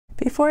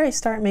Before I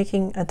start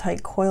making a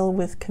tight coil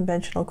with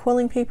conventional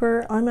quilling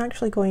paper, I'm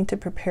actually going to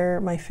prepare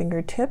my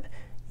fingertip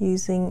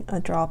using a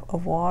drop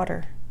of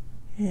water.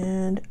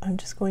 And I'm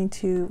just going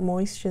to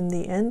moisten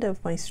the end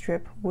of my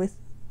strip with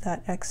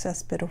that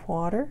excess bit of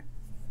water.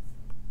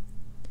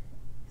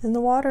 And the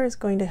water is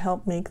going to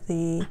help make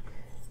the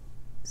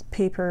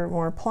paper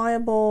more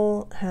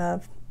pliable,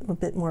 have a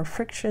bit more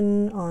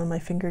friction on my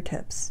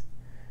fingertips.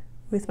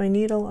 With my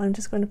needle, I'm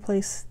just going to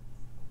place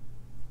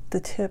the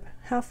tip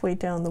halfway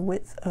down the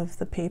width of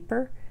the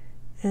paper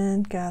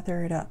and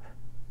gather it up.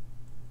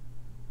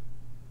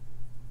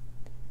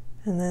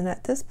 And then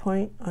at this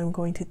point, I'm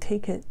going to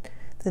take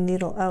the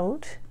needle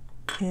out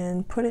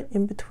and put it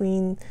in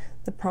between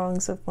the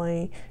prongs of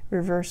my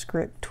reverse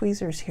grip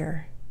tweezers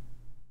here.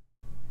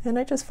 And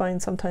I just find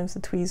sometimes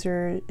the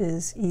tweezer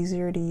is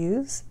easier to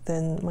use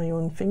than my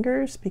own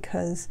fingers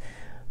because,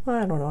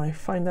 I don't know, I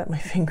find that my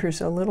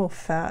fingers are a little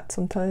fat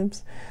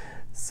sometimes.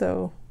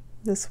 So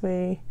this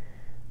way,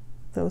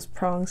 those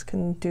prongs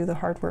can do the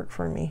hard work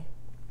for me.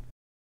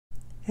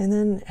 And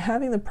then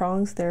having the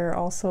prongs there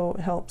also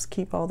helps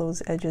keep all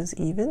those edges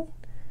even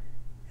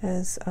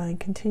as I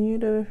continue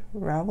to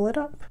ravel it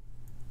up.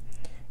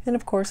 And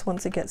of course,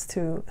 once it gets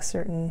to a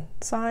certain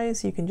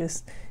size, you can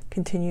just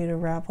continue to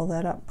ravel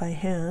that up by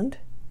hand.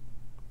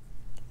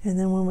 And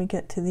then when we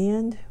get to the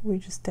end, we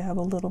just dab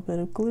a little bit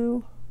of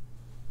glue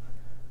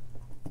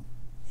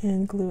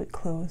and glue it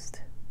closed.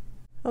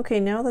 Okay,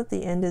 now that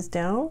the end is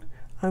down,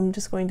 I'm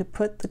just going to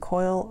put the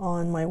coil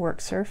on my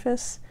work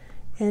surface,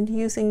 and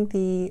using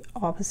the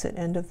opposite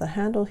end of the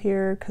handle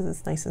here because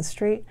it's nice and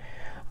straight,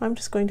 I'm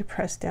just going to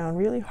press down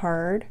really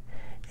hard,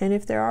 and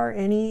if there are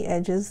any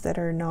edges that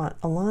are not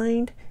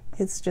aligned,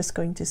 it's just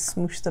going to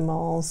smoosh them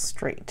all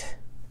straight.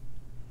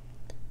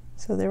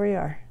 So there we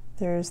are.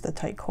 There's the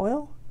tight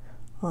coil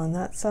on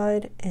that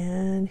side,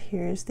 and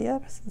here's the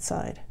opposite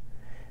side.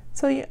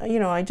 So you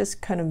know, I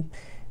just kind of,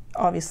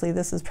 obviously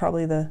this is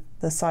probably the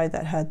side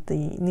that had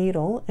the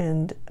needle,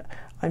 and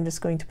I'm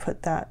just going to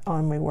put that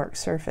on my work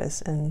surface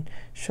and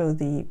show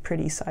the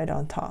pretty side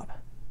on top.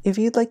 If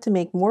you'd like to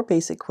make more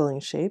basic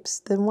quilling shapes,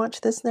 then watch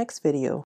this next video.